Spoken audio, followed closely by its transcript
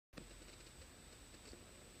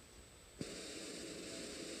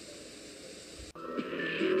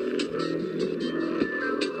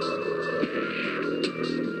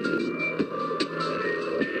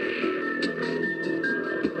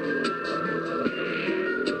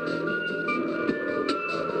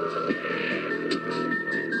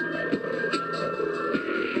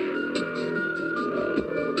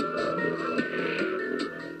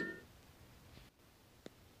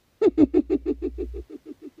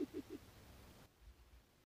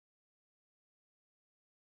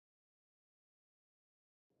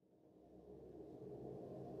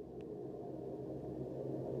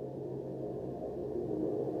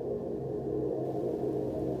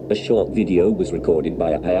A short video was recorded by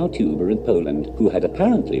a YouTuber in Poland who had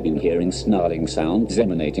apparently been hearing snarling sounds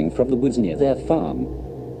emanating from the woods near their farm.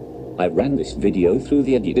 I ran this video through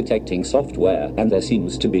the ID detecting software, and there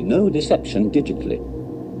seems to be no deception digitally.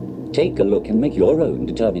 Take a look and make your own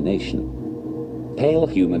determination. Pale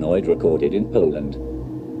humanoid recorded in Poland.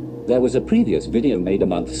 There was a previous video made a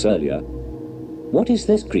month earlier. What is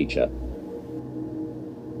this creature?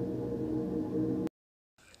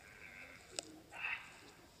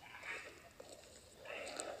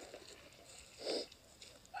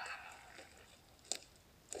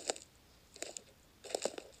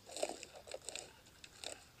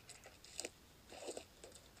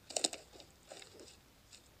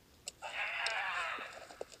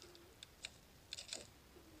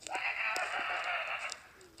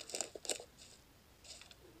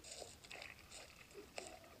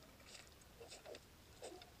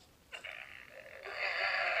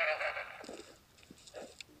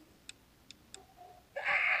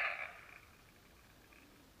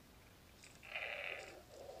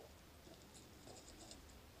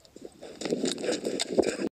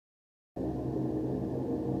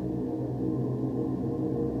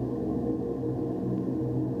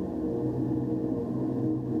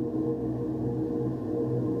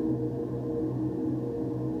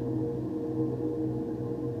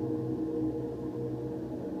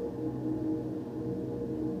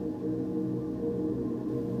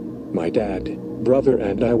 My dad, brother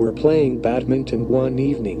and I were playing badminton one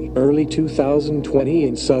evening early 2020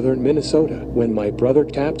 in southern Minnesota when my brother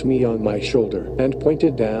tapped me on my shoulder and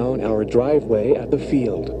pointed down our driveway at the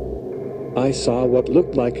field. I saw what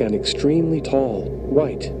looked like an extremely tall,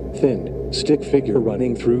 white, thin, stick figure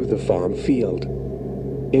running through the farm field.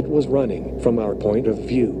 It was running, from our point of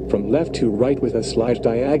view, from left to right with a slight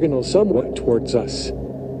diagonal somewhat towards us.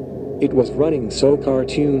 It was running so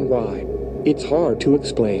cartoon-wide, it's hard to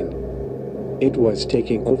explain. It was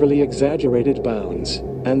taking overly exaggerated bounds,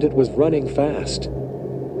 and it was running fast.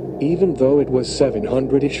 Even though it was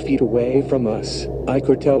 700-ish feet away from us, I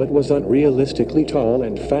could tell it was unrealistically tall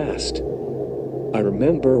and fast. I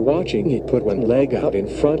remember watching it put one leg out in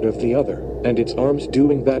front of the other, and its arms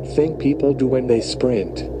doing that thing people do when they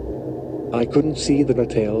sprint. I couldn't see the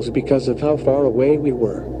details because of how far away we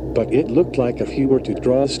were, but it looked like if you were to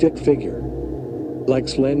draw a stick figure. Like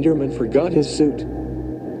Slenderman forgot his suit.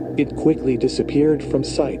 It quickly disappeared from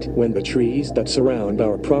sight when the trees that surround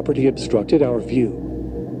our property obstructed our view.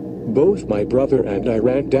 Both my brother and I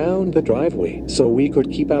ran down the driveway so we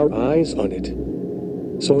could keep our eyes on it.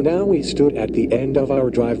 So now we stood at the end of our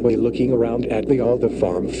driveway looking around at all the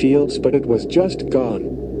farm fields, but it was just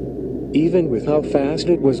gone. Even with how fast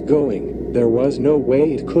it was going, there was no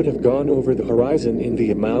way it could have gone over the horizon in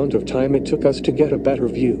the amount of time it took us to get a better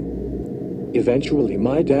view. Eventually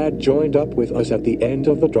my dad joined up with us at the end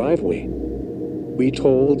of the driveway. We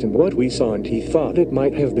told him what we saw and he thought it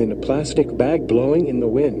might have been a plastic bag blowing in the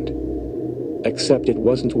wind. Except it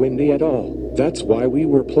wasn't windy at all, that's why we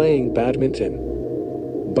were playing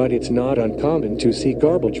badminton. But it's not uncommon to see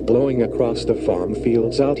garbage blowing across the farm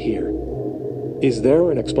fields out here. Is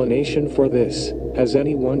there an explanation for this? Has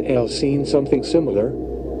anyone else seen something similar?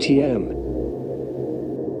 TM.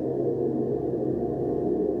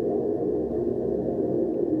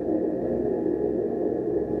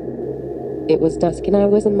 It was dusk and I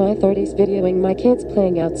was in my 30s videoing my kids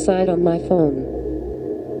playing outside on my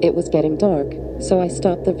phone. It was getting dark, so I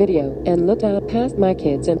stopped the video and looked out past my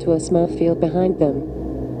kids into a small field behind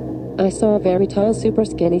them. I saw a very tall, super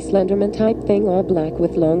skinny Slenderman type thing, all black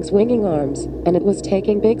with long swinging arms, and it was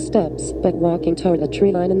taking big steps but walking toward the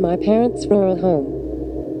tree line in my parents' rural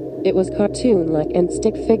home. It was cartoon-like and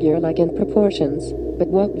stick figure-like in proportions, but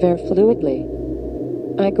walked very fluidly.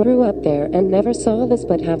 I grew up there and never saw this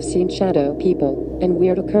but have seen shadow people and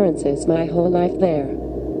weird occurrences my whole life there.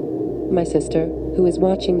 My sister, who is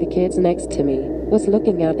watching the kids next to me, was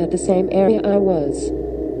looking out at the same area I was.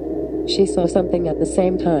 She saw something at the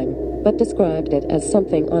same time, but described it as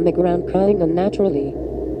something on the ground crawling unnaturally.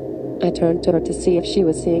 I turned to her to see if she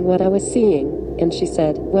was seeing what I was seeing, and she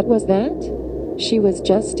said, "What was that?" She was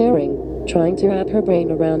just staring, trying to wrap her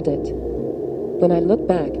brain around it. When I looked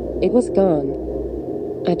back, it was gone.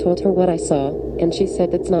 I told her what I saw, and she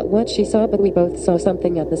said that's not what she saw, but we both saw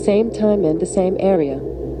something at the same time in the same area.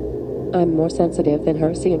 I'm more sensitive than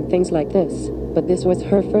her seeing things like this, but this was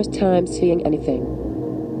her first time seeing anything.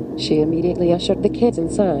 She immediately ushered the kids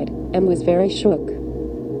inside, and was very shook.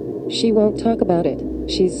 She won't talk about it,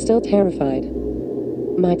 she's still terrified.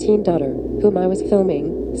 My teen daughter, whom I was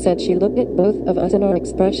filming, said she looked at both of us and our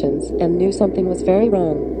expressions and knew something was very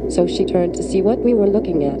wrong, so she turned to see what we were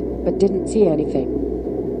looking at, but didn't see anything.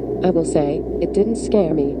 I will say, it didn't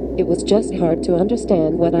scare me, it was just hard to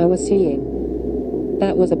understand what I was seeing.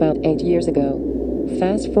 That was about 8 years ago.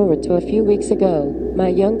 Fast forward to a few weeks ago, my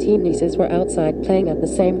young teen nieces were outside playing at the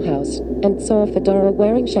same house, and saw a fedora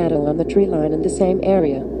wearing shadow on the tree line in the same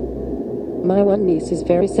area. My one niece is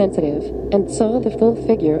very sensitive, and saw the full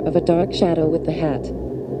figure of a dark shadow with the hat.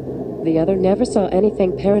 The other never saw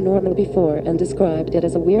anything paranormal before and described it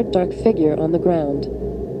as a weird dark figure on the ground.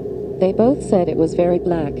 They both said it was very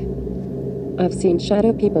black. I've seen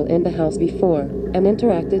shadow people in the house before, and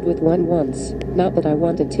interacted with one once, not that I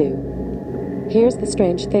wanted to. Here's the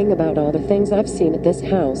strange thing about all the things I've seen at this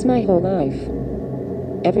house my whole life.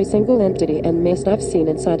 Every single entity and mist I've seen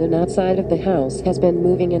inside and outside of the house has been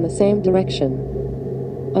moving in the same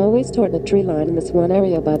direction. Always toward the tree line in this one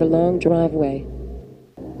area by the long driveway.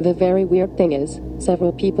 The very weird thing is,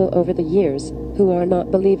 several people over the years, who are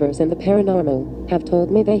not believers in the paranormal, have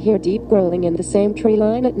told me they hear deep growling in the same tree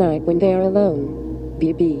line at night when they are alone.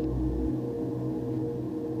 BB.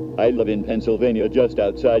 I live in Pennsylvania, just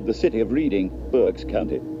outside the city of Reading, Berks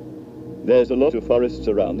County. There's a lot of forests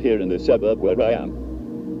around here in the suburb where I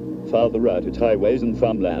am. Farther out it's highways and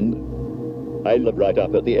farmland. I live right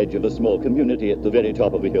up at the edge of a small community at the very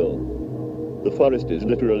top of a hill. The forest is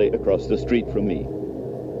literally across the street from me.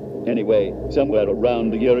 Anyway, somewhere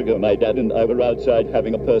around a year ago, my dad and I were outside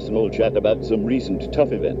having a personal chat about some recent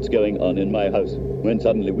tough events going on in my house, when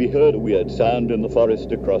suddenly we heard a weird sound in the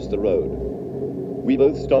forest across the road. We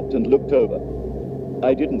both stopped and looked over.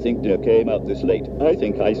 I didn't think deer came out this late, I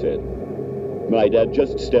think I said. My dad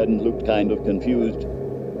just stared and looked kind of confused.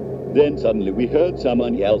 Then suddenly we heard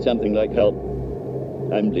someone yell something like, "Help,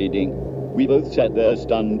 I'm bleeding." We both sat there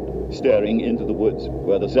stunned, staring into the woods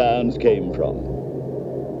where the sounds came from.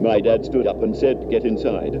 My dad stood up and said, "Get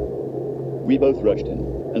inside." We both rushed in,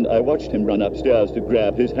 and I watched him run upstairs to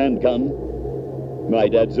grab his handgun. My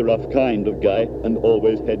dad's a rough kind of guy, and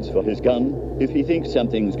always heads for his gun if he thinks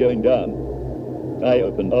something's going down. I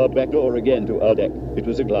opened our back door again to our deck. It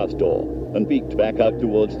was a glass door, and peeked back out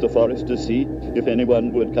towards the forest to see if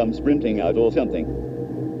anyone would come sprinting out or something.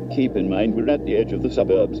 Keep in mind we're at the edge of the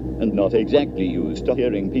suburbs, and not exactly used to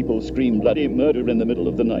hearing people scream bloody murder in the middle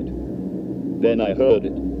of the night. Then I heard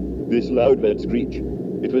it, this loud red screech.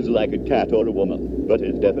 It was like a cat or a woman, but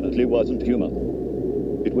it definitely wasn't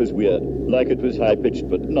human. It was weird, like it was high-pitched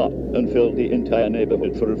but not, and filled the entire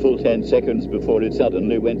neighborhood for a full 10 seconds before it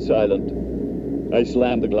suddenly went silent. I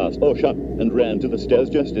slammed the glass door shut and ran to the stairs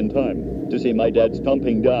just in time to see my dad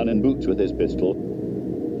stomping down in boots with his pistol.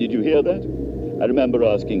 "Did you hear that?" I remember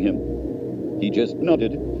asking him. He just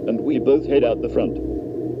nodded, and we both head out the front.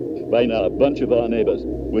 By now, a bunch of our neighbors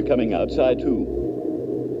were coming outside too.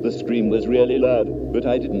 The scream was really loud, but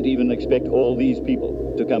I didn't even expect all these people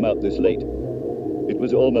to come out this late. It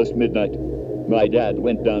was almost midnight. My dad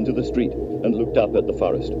went down to the street and looked up at the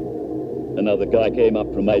forest. Another guy came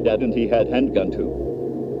up from my dad and he had handgun too.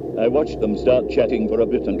 I watched them start chatting for a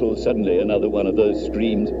bit until suddenly another one of those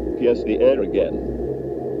screams pierced the air again.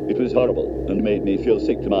 It was horrible and made me feel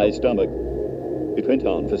sick to my stomach. It went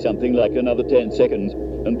on for something like another 10 seconds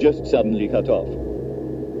and just suddenly cut off.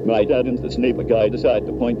 My dad and this neighbor guy decided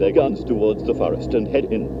to point their guns towards the forest and head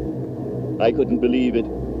in. I couldn't believe it.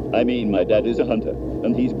 I mean, my dad is a hunter,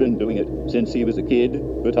 and he's been doing it since he was a kid,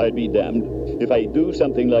 but I'd be damned if I'd do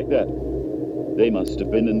something like that. They must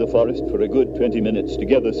have been in the forest for a good 20 minutes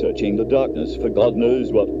together, searching the darkness for God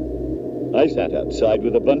knows what. I sat outside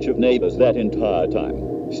with a bunch of neighbors that entire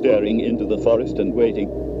time, staring into the forest and waiting.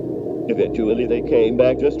 Eventually they came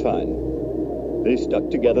back just fine. They stuck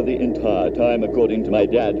together the entire time, according to my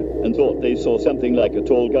dad, and thought they saw something like a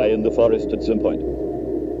tall guy in the forest at some point.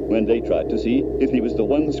 When they tried to see if he was the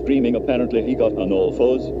one screaming, apparently he got on all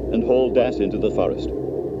fours and hauled ass into the forest.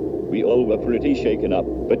 We all were pretty shaken up,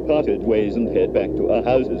 but parted ways and head back to our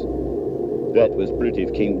houses. That was pretty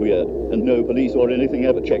fucking weird, and no police or anything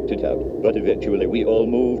ever checked it out, but eventually we all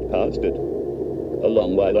moved past it. A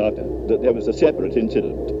long while after, that there was a separate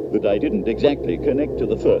incident that I didn't exactly connect to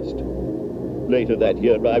the first. Later that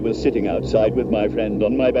year, I was sitting outside with my friend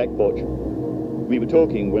on my back porch. We were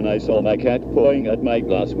talking when I saw my cat pawing at my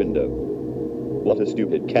glass window. "What a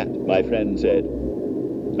stupid cat," my friend said.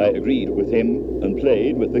 I agreed with him and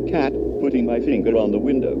played with the cat, putting my finger on the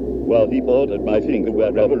window, while he pawed at my finger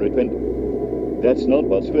wherever it went. That's not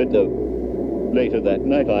what's weird though. Later that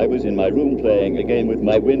night, I was in my room playing a game with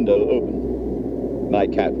my window open. My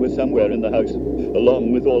cat was somewhere in the house,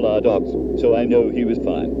 along with all our dogs, so I know he was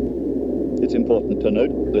fine. It's important to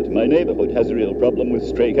note that my neighborhood has a real problem with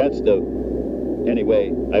stray cats though.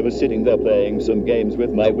 Anyway, I was sitting there playing some games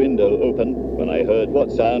with my window open when I heard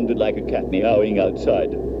what sounded like a cat meowing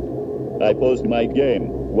outside. I paused my game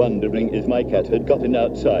wondering if my cat had gotten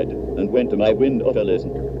outside, and went to my window to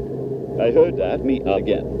listen. I heard that meow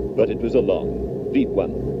again, but it was a long, deep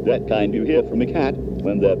one, that kind you hear from a cat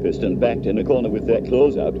when they're pissed and backed in a corner with their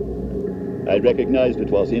claws out. I recognized it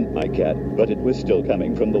wasn't my cat, but it was still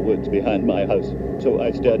coming from the woods behind my house, so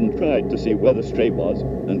I stared and tried to see where the stray was,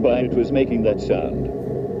 and why it was making that sound.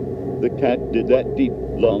 The cat did that deep,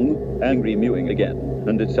 long, angry mewing again,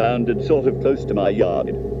 and it sounded sort of close to my yard.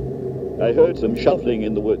 I heard some shuffling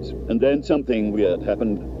in the woods, and then something weird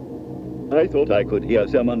happened. I thought I could hear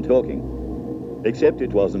someone talking, except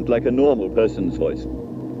it wasn't like a normal person's voice.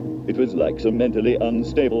 It was like some mentally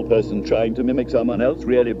unstable person trying to mimic someone else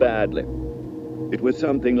really badly. It was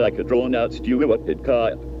something like a drawn-out steward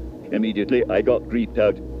cry. Immediately I got creeped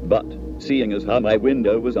out, but seeing as how my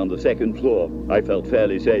window was on the second floor, I felt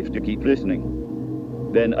fairly safe to keep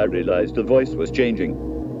listening. Then I realized the voice was changing.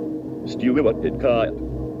 Steward cry.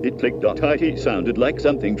 It clicked on it sounded like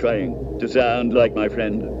something trying to sound like my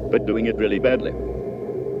friend, but doing it really badly.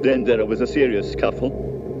 Then there was a serious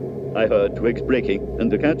scuffle. I heard twigs breaking,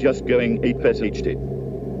 and the cat just going ape-faced.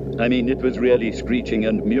 I mean, it was really screeching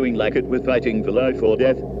and mewing like it was fighting for life or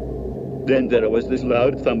death. Then there was this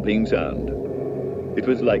loud thumping sound. It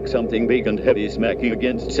was like something big and heavy smacking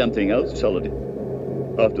against something else solid.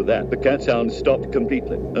 After that, the cat sound stopped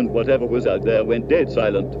completely, and whatever was out there went dead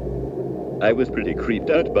silent. I was pretty creeped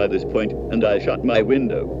out by this point, and I shut my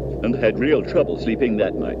window, and had real trouble sleeping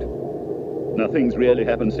that night. Nothing's really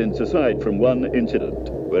happened since, aside from one incident,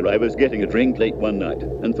 where I was getting a drink late one night,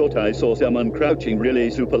 and thought I saw someone crouching really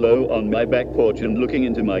super low on my back porch and looking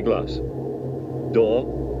into my glass door,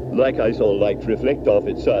 like I saw light reflect off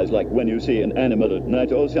its size, like when you see an animal at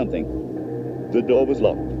night or something. The door was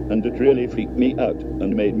locked, and it really freaked me out,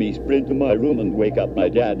 and made me sprint to my room and wake up my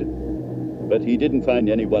dad. But he didn't find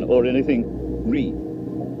anyone or anything.